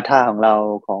Avatar ของเรา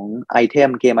ของไอเทม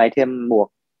เกมไอเทมหมวก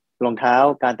รองเท้า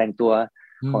การแต่งตัว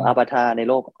ของ Avatar ใน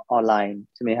โลกออนไลน์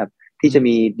ใช่ไหมครับที่จะ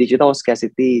มี digital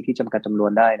scarcity ที่จำกัดจำนว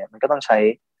นได้เนี่ยมันก็ต้องใช้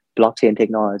blockchain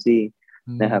technology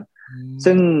นะครับ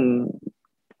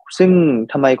ซึ่ง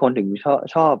ทำไมคนถึง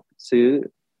ชอบซื้อ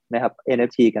นะครับ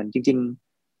NFT กันจ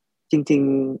ริง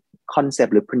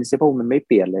concept หรือ principle มันไม่เ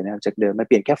ปลี่ยนเลยนะครับจากเดิมมันเ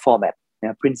ปลี่ยนแค่ format นะค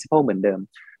รับ principle เหมือนเดิม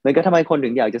เหมือนกับทำไมคนถึ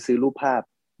งอยากจะซื้อรูปภาพ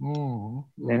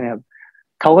นะครับ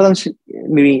เขาก็ต้อง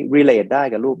มี relate ได้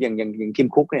กับรูปอย่างทีม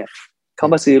คุกเนี่ยเขา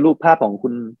มาซื้อรูปภาพของคุ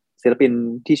ณศิลปิน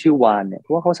ที่ชื่อวานเนี่ยเพร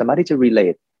าะว่าเขาสามารถที่จะ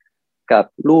relate กับ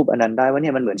รูปอันนั้นได้ว่าเ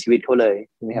นี่ยมันเหมือนชีวิตเขาเลย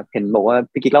ใช่ไหมครับเห็นบอกว่า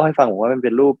พี่กิ๊กเล่าให้ฟังบอกว่ามันเ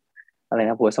ป็นรูปอะไร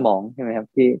นะหัวสมองใช่ไหมครับ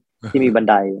ที่มีบัน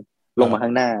ไดลงมาข้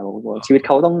างหน้าบอกชีวิตเ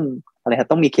ขาต้องอะไรครับ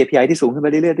ต้องมี KPI ที่สูงขึ้นไป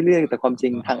เรื่อยๆเรื่อยๆแต่ความจริ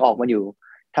งทางออกมาอ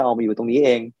ยู่ตรงนี้เอ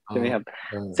งใช่ไหมครับ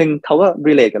ซึ่งเขาก็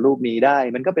relate กับรูปนี้ได้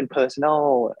มันก็เป็น personal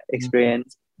experience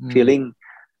feeling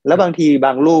แล้วบางทีบ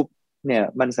างรูปเนี่ย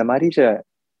มันสามารถที่จะ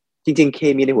จริงๆเค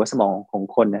มีในหัวสมองของ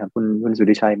คนนะครับคุณสุท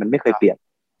ธิชัยมันไม่เคยเปลี่ยน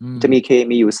จะมีเค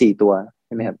มีอยู่4ตัวใ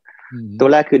ช่ไหมครับตัว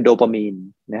แรกคือโดปามีน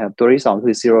นะครับตัวที่2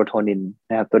คือซีโรโทนิน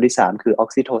นะครับตัวที่3คือออก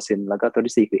ซิโทซินแล้วก็ตัว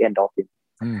ที่4คือเอนโดรฟิน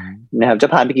นะครับจะ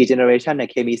ผ่านไปกี่เจเนอเรชันเนี่ย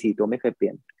เคมี4ตัวไม่เคยเปลี่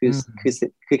ยน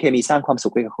คือเคมีสร้างความสุ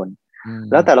ขให้กับคน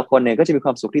แล้วแต่ละคนเนี่ยก็จะมีคว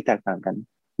ามสุขที่แตกต่างกัน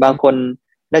บางคน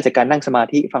ได้จากการนั่งสมา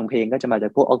ธิฟังเพลงก็จะมาจา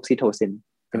กพวกออกซิโทซิน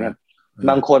ใช่ไหมครับ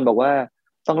บางคนบอกว่า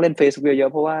ต้องเล่น Facebook เยอะ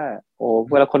ๆเพราะว่า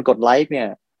เวลาคนกดไลค์เนี่ย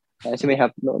ใช่ไหมครับ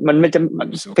มันจะ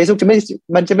Facebook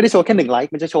มันจะไม่ได้โชว์แค่1 ไล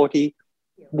ค์มันจะโชว์ที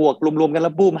บวกรวมๆกันแ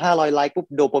ล้วบูม500 ไลค์ปุ๊บ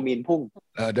โดปามีนพุ่ง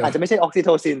อาจจะไม่ใช่ออกซิโท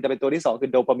ซินแต่เป็นตัวที่2คือ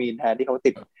โดปามีนแทนที่เขา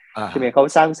ติดใช่ไหมเขา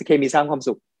สร้างเคมีสร้างความ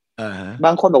สุขบ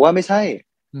างคนบอกว่าไม่ใช่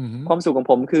ความสุขของ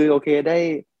ผมคือโอเคได้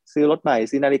ซื้อรถใหม่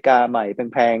ซื้อนาฬิกาใหม่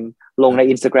แพงๆลงใน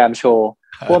Instagram โชว์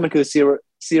เพราะมันคือ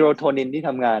ซีโรโทนินที่ท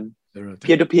ำงาน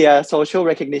peer to peer social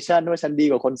recognition ว่าฉันดี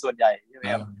กว่าคนส่วนใหญ่ใช่ไหม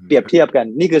ครับเปรียบเทียบกัน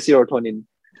นี่คือซีโรโทนิน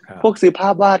พวกซื้อภา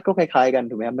พวาดก็คล้ายๆกัน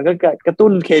ถูกไหมครับมันก็กระตุ้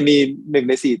นเคมี1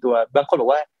 ใน 4ตัวบางคนบอ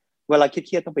กว่าเวลาเค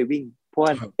รียดๆต้องไปวิ่งเพราะว่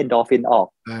าเอนโดรฟินออก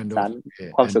สาร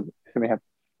ความสุขใช่ไหมครับ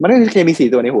มันก็คือเคมี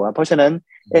4ตัวในหัวเพราะฉะนั้น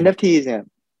NFT เนี่ย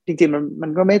จริงๆมั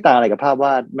นก็ไม่ต่างอะไรกับภาพว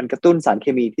าดมันกระตุ้นสารเค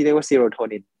มีที่เรียกว่าซีโรโท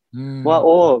นินว่าโ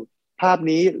อ้ภาพ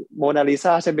นี้โมนาลิซ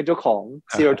าฉันเป็นเจ้าของ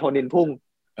ซีโรโทนินพุ่ง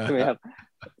ใช่ไหมครับ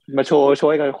มาโชว์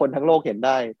ให้กับคนทั้งโลกเห็นไ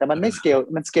ด้แต่มันไม่สเกล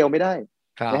มันสเกลไม่ได้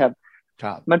นะครับ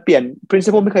มันเปลี่ยน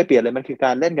principle ไม่เคยเปลี่ยนเลยมันคือก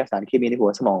ารเล่นกับสารเคมีในหั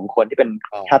วสมองของคนที่เป็น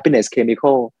happiness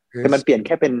chemical แต่มันเปลี่ยนแ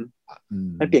ค่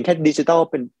ดิจิตอล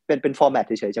เป็น format เ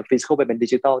ฉยๆจาก physical ไปเป็นดิ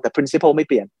จิตอลแต่ principle ไม่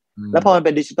เปลี่ยนแล้วพอมันเ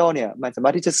ป็นดิจิตอลเนี่ยมันสามา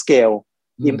รถที่จะ scale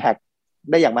impact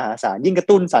ได้อย่างมหาศาลยิ่งกระ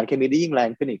ตุ้นสารเคมีได้ยิ่งแรง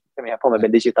ขึ้นอีกใช่ไหมครับพอมันเป็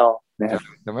นดิจิตอลนะครับ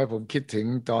ทำให้ผมคิดถึง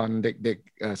ตอนเด็ก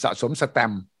ๆสะสมสแต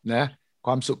มป์นะค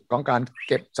วามสุขของการ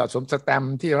เก็บสะสมสแตม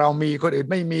ป์ที่เรามีคนอื่น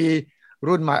ไม่มี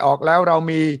รุ่นใหม่ออกแล้วเรา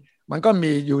มีมันก็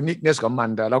มี uniqueness ของมัน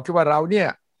แต่เราคิดว่าเราเนี่ย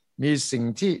มีสิ่ง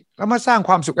ที่เรามาสร้าง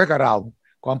ความสุขให้กับเรา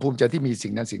ความภูมิใจที่มีสิ่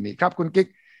งนั้นสิ่งนี้ครับคุณกิ๊ก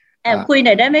แอบคุยห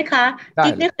น่อยได้ไหมคะ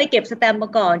กิ๊กเนี่ยเคยเก็บสแตมป์มา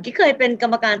ก่อนกิ๊กเคยเป็นกร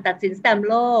รมการตัดสินสแตมป์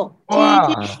โลก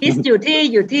ที่อ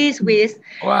ยู่ที่สวิส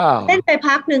เล่นไป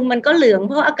พักหนึ่งมันก็เหลืองเ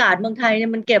พราะอากาศเมืองไทยเนี่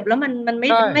ยมันเก็บแล้วมันไม่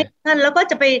นั่นแล้วก็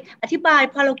จะไปอธิบาย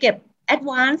พอเราเก็บแอด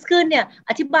วานซ์ขึ้นเนี่ย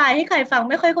อธิบายให้ใครฟัง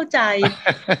ไม่ค่อยเข้าใจ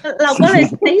เราก็เลย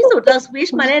ในที่สุดเราสวิช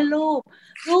มาเล่นรู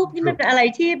ปนี่มันเป็นอะไร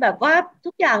ที่แบบว่า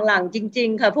ทุกอย่างหลังจริง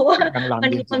ๆค่ะเพราะว่ามั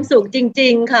นมีความสุขจริ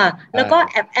งๆค่ะแล้วก็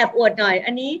แอบอวดหน่อย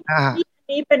อันนี้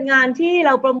เป็นงานที่เ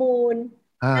ราประมูล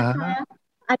นะคะ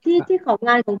ที่ของ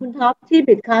งานของคุณท็อปที่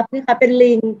บิดครับนะคะเป็น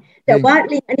ลิงแต่ว่า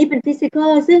ลิงอันนี้เป็นฟิสิกอ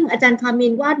ลซึ่งอาจารย์คามิ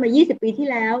นวาดมา20 ปีที่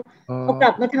แล้วเอาก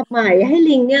ลับมาทำใหม่ให้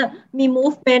ลิงเนี่ยมี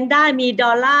movement ได้มีด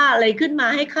อลลาร์อะไรขึ้นมา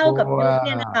ให้เข้ากับนกเ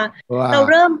นี่ยนะคะเรา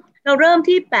เริ่ม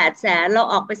ที่800,000เรา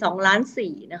ออกไป2.4 ล้าน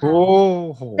นะคะ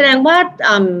แสดงว่า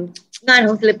งานข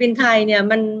องศิลปินไทยเนี่ย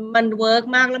มันเวิร์ก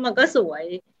มากแล้วมันก็สวย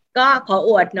ก็ขออ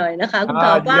วดหน่อยนะคะคุณท็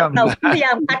อปว่าเราพยาย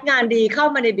ามคัดงานดีเข้า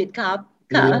มาในบิดครับ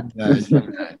ค่ะ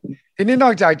ทีนี้น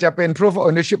อกจากจะเป็น proof of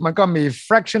ownership มันก็มี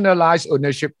fractionalized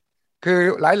ownership คือ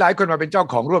หลายๆคนมาเป็นเจ้า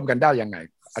ของร่วมกันได้ยังไง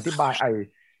อธิบาย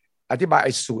ไ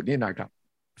อ้สูตรนี้หน่อยครับ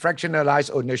fractionalized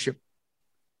ownership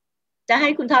จะให้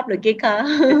คุณท็อปหรือกิ๊กคะ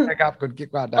นะครับคุณกิ๊ก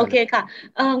ว่าได้โอเคค่ะ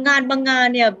งานบางงาน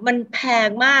เนี่ยมันแพง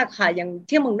มากค่ะอย่าง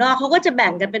ที่เมืองนอกเขาก็จะแบ่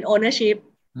งกันเป็น ownership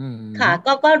ค่ะ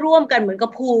ก็ร่วมกันเหมือนกั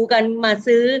บพูลกันมา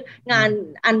ซื้องาน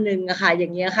อันหนึ่งอะค่ะอย่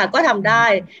างเงี้ยค่ะก็ทำได้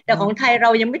แต่ของไทยเรา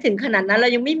ยังไม่ถึงขนาดนั้นเรา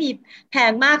ยังไม่มีแพ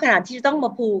งมากขนาดที่จะต้องมา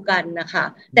พูลกันนะคะ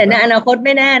แต่ในอนาคตไ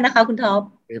ม่แน่นะคะคุณท็อป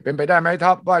เป็นไปได้ไหมท็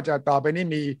อปว่าจะต่อไปนี้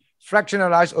มี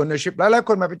fractionalized ownership แล้ว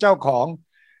คนมาเป็นเจ้าของ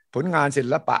ผลงานศิ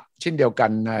ลปะเช่นเดียวกัน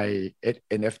ใน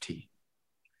NFT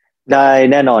ได้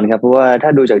แน่นอนครับเพราะว่าถ้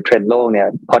าดูจากเทรนด์โลกเนี่ย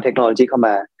พอเทคโนโลยีเข้าม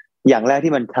าอย่างแรก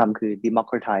ที่มันทำคือ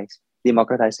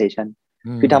democratization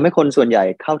คือทำให้คนส่วนใหญ่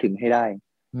เข้าถึงให้ได้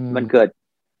มันเกิด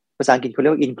ภาษาอังกฤษเขาเรี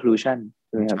ยกว่า inclusion ใ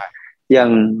ช่ไหมครับอย่าง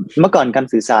เมื่อก่อนการ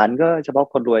สื่อสารก็เฉพาะ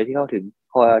คนรวยที่เข้าถึง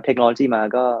พอเทคโนโลยีมา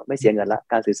ก็ไม่เสียเงินละ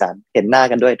การสื่อสารเห็นหน้า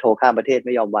กันด้วยโทรข้ามประเทศไ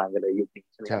ม่ยอมวางกันเลยยุคนี้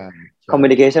ใช่ไหมครับ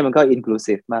communication มันก็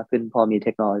inclusive มากขึ้นพอมีเท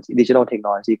คโนโลยีดิจิทัลเทคโน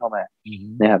โลยีเข้ามา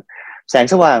นะครับแสง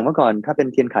สว่างเมื่อก่อนถ้าเป็น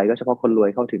เทียนไขก็เฉพาะคนรวย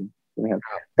เข้าถึงใช่ไหมครับ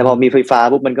แต่พอมีไฟฟ้า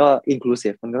ปุ๊บมันก็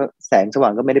inclusive มันก็แสงสว่า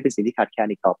งก็ไม่ได้เป็นสิ่งที่ขาดแคลน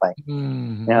อีกต่อไป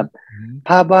นะครับภ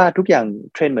าพวาดทุกอย่าง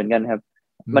เทรนด์เหมือนกันครับ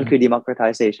มันคือ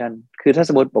democratization คือถ้าส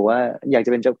มมติบอกว่าอยากจ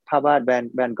ะเป็นเจ้าภาพวาดแ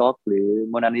วนก๊อกหรือ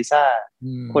โมนาลิซา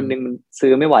คนหนึ่งมันซื้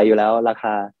อไม่ไหวอยู่แล้วราค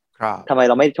าทำไม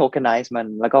เราไม่ tokenize มัน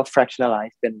แล้วก็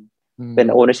fractionalize เป็น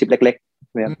ownership เล็ก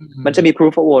ๆมันจะมี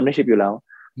proof of ownership อยู่แล้ว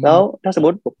แล้วถ้าสมม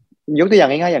ติยกตัวอย่า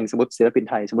งง่ายๆอย่างสมมติศิลปิน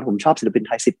ไทยสมมติผมชอบศิลปินไ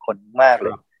ทย10 คนมากเล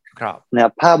ยนะครั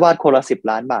บภาพวาดคนละ10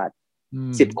 ล้านบาท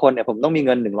10 คนเนี่ยผมต้องมีเ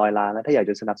งิน100 ล้านแล้วถ้าอยาก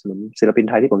จะสนับสนุนศิลปิน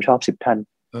ไทยที่ผมชอบ10 ท่าน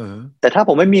แต่ถ้าผ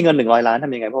มไม่มีเงิน100 ล้านท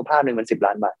ำยังไงเพราะภาพหนึ่งมัน10 ล้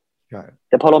านบาท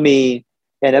แต่พอเรามี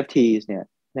NFTs เนี่ย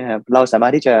นะครับเราสามาร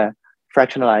ถที่จะ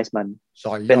fractionalize มัน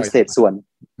เป็นเศษส่วน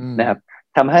นะครับ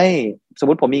ทำให้สม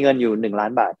มติผมมีเงินอยู่1 ล้า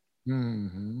นบาท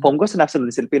ผมก็สนับสนุน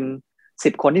ศิลปิน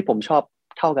10 คนที่ผมชอบ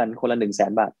เท่ากันคนละ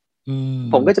100,000 บาท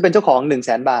ผมก็จะเป็นเจ้าของ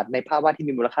100,000 บาทในภาพวาดที่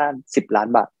มีมูลค่า10 ล้าน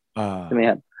บาทใช่ไหม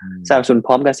ครับสนับสนุนพ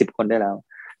ร้อมกัน10 คนได้แล้ว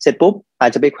เสร็จปุ๊บอา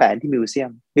จจะไปแขวนที่มิวเซีย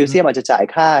มอาจจะจ่าย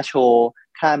ค่าโชว์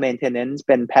ค่า maintenance เ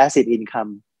ป็น passive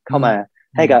income เข้ามา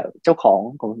ให้กับเจ้าข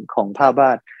องภาพว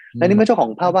าดและนี่เมื่อเจ้าของ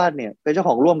ภาพวาดเนี่ยเป็นเจ้าข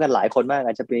องร่วมกันหลายคนมาก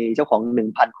อาจจะเป็นเจ้าของ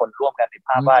 1,000 คนร่วมกันในภ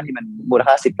าพวาดที่มันมูล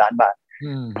ค่า10 ล้านบาท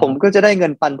ผมก็จะได้เงิ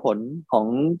นปันผลของ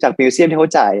จากมิวเซียมที่เขา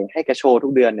จ่ายให้กับโชว์ทุ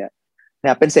กเดือนเนี่ยนะ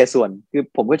ครับเป็นเศษส่วนคือ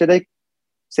ผมก็จะได้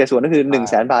เศษส่วนก็คือ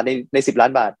100,000 บาทใน10 ล้า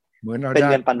นบาทเป็น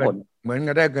เงินปันผลเหมือน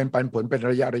กับได้เงินปันผลเป็น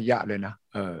ระยะเลยนะ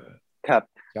ครับ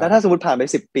แล้วถ้าสมมติผ่านไป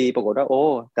10 ปีปรากฏว่าโอ้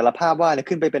แต่ละภาพวาดเนี่ย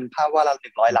ขึ้นไปเป็นภาพวาดละ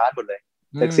100 ล้านหมดเลย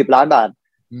จาก10 ล้านบาท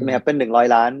ใช่ไหมครับเป็น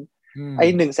100 ล้านไอ้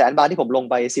100,000 บาทที่ผมลง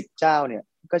ไป10 เจ้าเนี่ย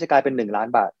ก็จะกลายเป็น1 ล้าน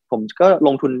บาทผมก็ล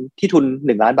งทุนที่ทุน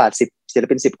1 ล้านบาท10ศิล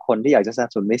ปิน10 คนที่อยากจะสนั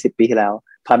บสนุนใน10 ปีที่แล้ว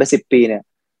ผ่านไป10 ปีเนี่ย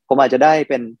ผมอาจจะได้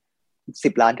เป็น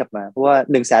10 ล้านกลับมาเพราะว่า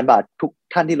100,000 บาททุก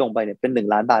ท่านที่ลงไปเนี่ยเป็น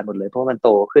1 ล้านบาทหมดเลยเพราะมันโต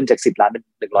ขึ้นจาก10 ล้านเ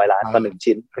ป็น100 ล้านต่อ1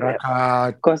 ชิ้นราคา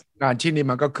ก็งานชิ้นนี้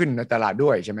มันก็ขึ้นในตลาดด้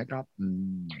วยใช่ไหมครับ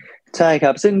ใช่ค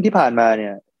รับซึ่งที่ผ่านมาเนี่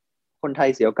ยคนไทย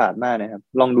เสียโอกาสมากนะครับ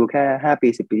ลองดูแค่5 ปี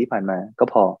 10 ปีที่ผ่านมาก็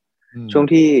พอช่วง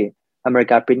ที่อเมริ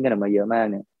กาปริ้นกันออกมาเยอะมาก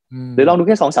เนี่ยหรือลองดูแ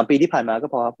ค่2-3 ปีที่ผ่านมาก็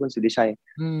พอครับคุณสุทธิชัย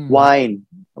ไว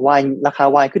น์ราคา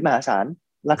ไวน์ขึ้นมหาศาล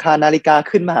ราคานาฬิกา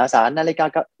ขึ้นมหาศาล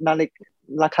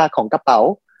ราคาของกระเป๋า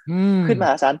ขึ้นม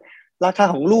หาศาลราคา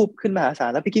ของรูปขึ้นมหาศาล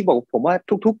แล้วพี่กิ๊กบอกผมว่า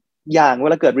ทุกๆอย่างเว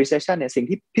ลาเกิด recession เนี่ยสิ่ง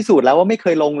ที่พิสูจน์แล้วว่าไม่เค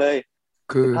ยลงเลย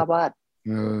คือภาพวาด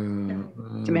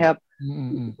ใช่ไหมครับ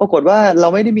ปรากฏว่าเรา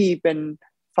ไม่ได้มีเป็น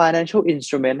financial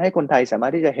instrument ให้คนไทยสามาร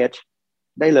ถที่จะ hedge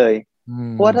ได้เลย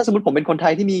เพราะว่าถ้าสมมติผมเป็นคนไท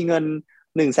ยที่มีเงิน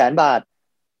100,000 บาท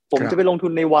ผมจะไปลงทุ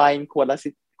นในไวน์ขวด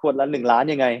ละ1 ล้าน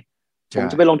ยังไงผม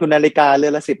จะไปลงทุนนาฬิกาเรื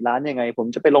อนละ10 ล้านยังไงผม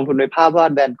จะไปลงทุนในภาพวา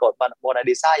ดแบรนด์กดโมนา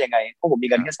ลิซายังไงเพราะผมมี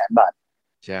เงินแค่100,000 บาท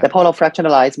แต่พอเรา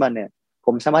fractionalize มันเนี่ยผ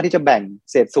มสามารถที่จะแบ่ง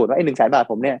เศษส่วนว่าไอ้100,000 บาท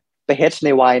ผมเนี่ยไป hedge ใน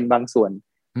ไวน์บางส่วน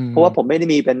เพราะว่าผมไม่ได้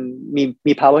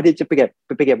มี power ที่จะไป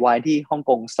เก็บไวน์ที่ฮ่อง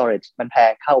กง storage มันแพ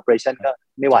งค่า operation ก็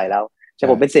ไม่ไหวแล้วแต่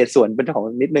ผมเป็นเศษส่วนเป็นเจ้าของ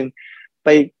นิดนึงไป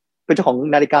เป็นเจ้าของ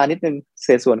นาฬิกานิดนึงเศ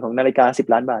ษส่วนของนาฬิกา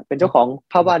10 ล้านบาทเป็นเจ้าของ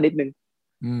ภาพวาดนิดนึง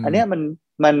อันนี้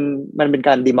มันเป็นก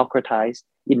าร democratize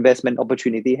investment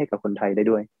opportunity ให้กับคนไทยได้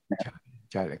ด้วยนะครับ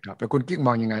ใช่เลยครับแต่คุณกิ๊กม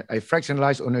องยังไงไอ้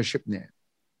fractionalized ownership เนี่ย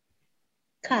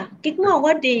ค่ะกิ๊กมอง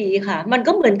ว่าดีค่ะมัน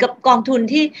ก็เหมือนกับกองทุน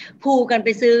ที่พูลกันไป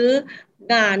ซื้อ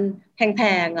งานแพ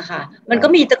งๆอะค่ะมันก็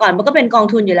มีแต่ก่อนมันก็เป็นกอง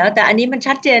ทุนอยู่แล้วแต่อันนี้มัน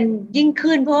ชัดเจนยิ่ง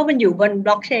ขึ้นเพราะว่ามันอยู่บนบ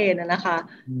ล็อกเชนนะคะ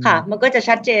ค่ะมันก็จะ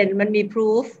ชัดเจนมันมี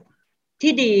proof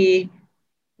ที่ดี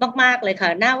มากๆเลยค่ะ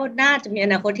น่าจะมีอ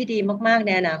นาคตที่ดีมากๆใ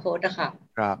นอนาคตอะค่ะ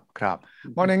ครับ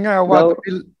มองในแง่ว่า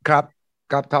ครับ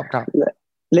ท็อปครับ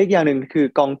เล็กอย่างหนึ่งคือ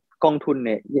กองทุนเ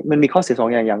นี่ยมันมีข้อเสีย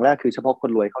2 อย่างแรกคือเฉพาะคน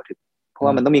รวยเข้าถึงเพราะว่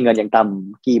ามันต้องมีเงินอย่างต่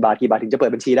ำกี่บาทถึงจะเปิ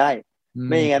ดบัญชีได้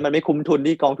ไม่อย่างนั้นมันไม่คุ้มทุน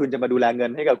ที่กองทุนจะมาดูแลเงิ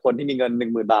นให้กับคนที่มีเงิน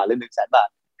 10,000 บาทหรือ 100,000 บาท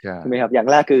ใช่ไหมครับอย่าง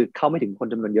แรกคือเข้าไม่ถึงคน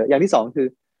จำนวนเยอะอย่างที่2คือ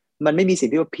มันไม่มีสิ่ง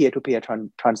ที่ว่า peer to peer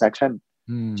transaction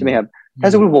ใช่ไหมครับถ้า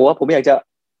สมมติบอกว่าผมอยากจะ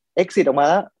exit ออกมา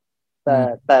แล้ว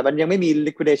แต่มันยังไม่มี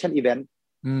liquidation event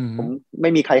ผมไ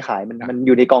ม่มีใครขายมันอ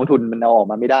ยู่ในกองทุนมันเอาออก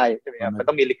มาไม่ได้ใช่ไหมครับมัน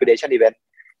ต้องมี liquidation event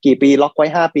กี่ปีล็อกไว้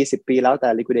5 ปี10 ปีแล้วแต่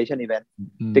liquidation event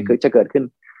จะเกิดขึ้น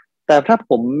แต่ถ้า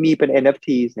ผมมีเป็น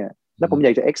NFTs เนี่ยแล้วผมอย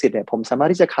ากจะ exit เนี่ยผมสามารถ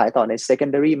ที่จะขายต่อใน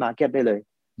secondary market ได้เลย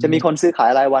จะมีคนซื้อขาย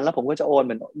รายวันแล้วผมก็จะโอนเห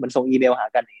มือนส่งอีเมลหา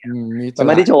กันอย่างเงี้ยสาม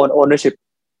ารถที่จะโอน ownership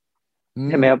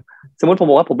ใช่ไหมครับสมมติผม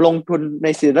บอกว่าผมลงทุนใน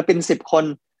ศิลปิน10 คน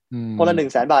คนละ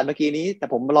 100,000 บาทเมื่อกี้นี้แต่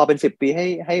ผมรอเป็น10 ปี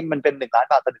ให้มันเป็น1 ล้าน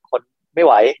บาทต่อ1 คนไม่ไ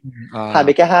หวผ่านไป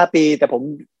แค่5 ปีแต่ผม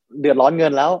เดือดร้อนเงิ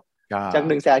นแล้วจาก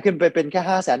100,000ขึ้นไปเป็นแค่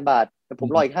500,000 บาทแต่ผม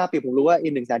รออีก5 ปีผมรู้ว่าอี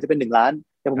ก100,000จะเป็น1 ล้าน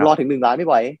แต่ผมรอถึง1 ล้านไม่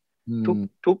ไหว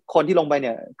ทุกคนที่ลงไปเ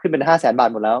นี่ยขึ้นเป็น500,000 บาท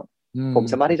หมดแล้วผม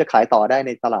สามารถที่จะขายต่อได้ใ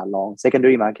นตลาดรอง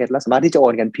secondary market และสามารถที่จะโอ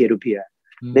นกัน peer to peer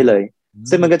ได้เลย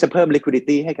ซึ่งมันก็จะเพิ่ม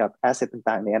liquidity ให้กับ asset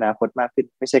ต่างๆในอนาคตมากขึ้น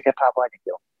ไม่ใช่แค่ภาพวาดอย่างเ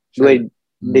ดียวด้วย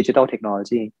digital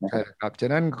technology นะครับฉะ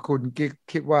นั้นคุณ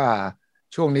คิดว่า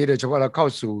ช่วงนี้โดยเฉพาะเราเข้า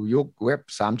สู่ยุคเว็บ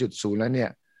 3.0 แล้วเนี่ย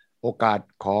โอกาส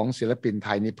ของศิลปินไท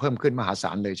ยนี่เพิ่มขึ้นมหาศ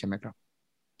าลเลยใช่ไหมครับ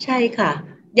ใช่ค่ะ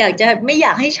ไม่อย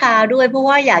ากให้ช้าด้วยเพราะ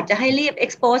ว่าอยากจะให้รีบ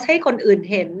expose ให้คนอื่น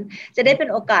เห็นจะได้เป็น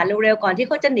โอกาสเร็วๆก่อนที่เ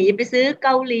ขาจะหนีไปซื้อเก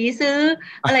าหลีซื้อ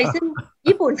อะไรซึ่ง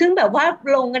ญี่ปุ่นซึ่งแบบว่า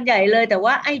ลงกันใหญ่เลยแต่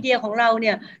ว่าไอเดียของเราเ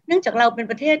นี่ยเนื่องจากเราเป็น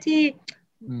ประเทศที่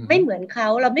ไม่เหมือนเขา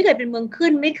เราไม่เคยเป็นเมืองขึ้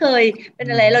นไม่เคยเป็น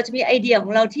อะไรเราจะมีไอเดียขอ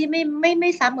งเราที่ไม่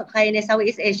ซ้ำกับใครใน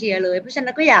Southeast Asia เลยเพราะฉะ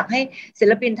นั้นก็อยากให้ศิ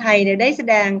ลปินไทยเนี่ยได้แส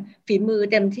ดงฝีมือ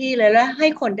เต็มที่เลยแล้วให้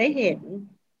คนได้เห็น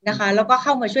นะคะแล้วก็เข้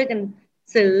ามาช่วยกัน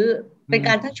ซื้อเป็นก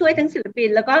ารช่วยทั้งศิลปิน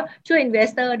แล้วก็ช่วยอินเว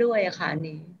สเตอร์ด้วยอะค่ะ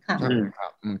นี้ค่ะครั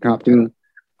บ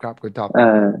ครับคุณท็อป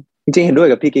จริงๆเห็นด้วย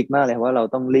กับพี่กิ๊กมากเลยว่าเรา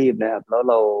ต้องรีบนะครับแล้ว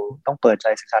เราต้องเปิดใจ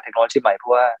ศึกษาเทคโนโลยีใหม่เพรา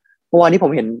ะว่าเมื่อวานนี้ผ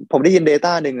มได้ยิน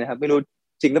data หนึ่งนะครับไม่รู้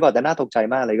จริงหรือเปล่าแต่น่าตกใจ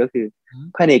มากเลยก็คือ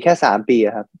ภายในแค่3 ปี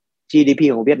ครับ GDP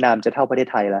ของเวียดนามจะเท่าประเทศ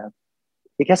ไทยแล้วครับ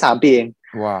อีกแค่3 ปีเอง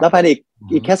แล้วภายใน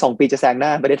อีกแค่2 ปีจะแซงหน้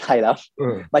าประเทศไทยแล้ว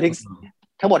หมายถึง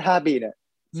ทั้งหมด5 ปีเนี่ย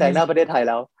แซงหน้าประเทศไทย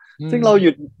แล้วซึ่งเราอ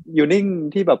ยู่นิ่ง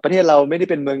ที่แบบประเทศเราไม่ได้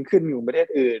เป็นเมืองขึ้นของประเทศ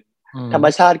อื่นธรรม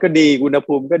ชาติก็ดีอุณห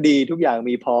ภูมิก็ดีทุกอย่าง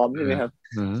มีพร้อมใช่ไหมครับ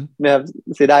นะครับ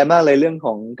เสียดายมากเลยเรื่องข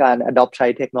องการ adopt ใช้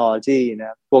เทคโนโลยีนะ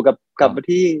ครับบวกกับ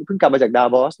ที่เพิ่งกลับมาจากดา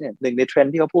วอสเนี่ยหนึ่งในเทรน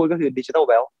ด์ที่เขาพูดก็คือ digital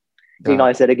wealth อีกหน่อ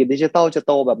ยเศรษฐกิจดิจิทัลจะโ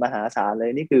ตแบบมหาศาลเล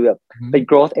ยนี่คือแบบเป็น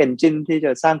growth engine ที่จ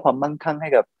ะสร้างความมั่งคั่งให้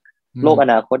กับโลกอ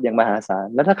นาคตอย่างมหาศาล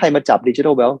แล้วถ้าใครมาจับ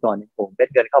digital wealth ก่อนเนี่ยผมเป็น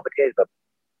เงินเข้าประเทศแบบ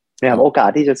นะครับโอกาส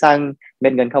ที่จะสร้างเม็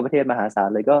ดเงินเข้าประเทศมหาศาล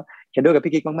เลยก็เห็นด้วยกับ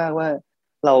พี่กิ๊กมากๆว่า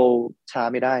เราช้า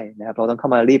ไม่ได้นะครับเราต้องเข้า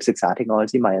มารีบศึกษาเทคโนโล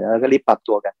ยีใหม่แล้วก็รีบปรับ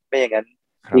ตัวกันไม่อย่างนั้น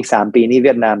อีก3 ปีนี้เ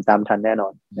วียดนามตามทันแน่นอ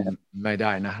นนะครับไม่ไ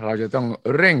ด้นะเราจะต้อง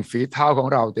เร่งฝีเท้าของ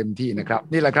เราเต็มที่นะครับ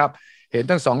นี่แหละครับเห็น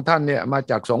ทั้ง2 ท่านเนี่ยมา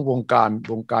จาก2 วงกา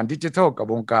รดิจิทัลกับ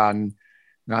วงการ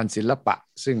งานศิลปะ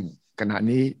ซึ่งขณะ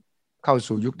นี้เข้า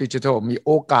สู่ยุคดิจิทัลมีโ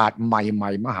อกาสให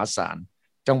ม่ๆมหาศาล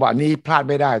จังหวะนี้พลาด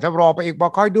ไม่ได้ถ้ารอไปอีกบอ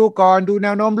กคอยดูก่อนดูแน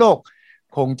วโน้มโลก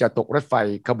คงจะตกรถไฟ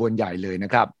ขบวนใหญ่เลยน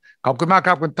ะครับขอบคุณมากค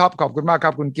รับคุณท็อปขอบคุณมากค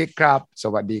รับคุณกิ๊กครับส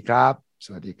วัสดีครับส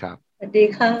วัสดีครับสวัสดี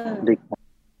ค่ะ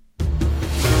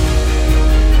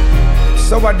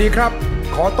สวัสดีครับ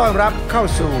ขอต้อนรับเข้า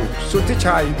สู่สุทธิ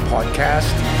ชัยพอดแคส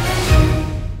ต์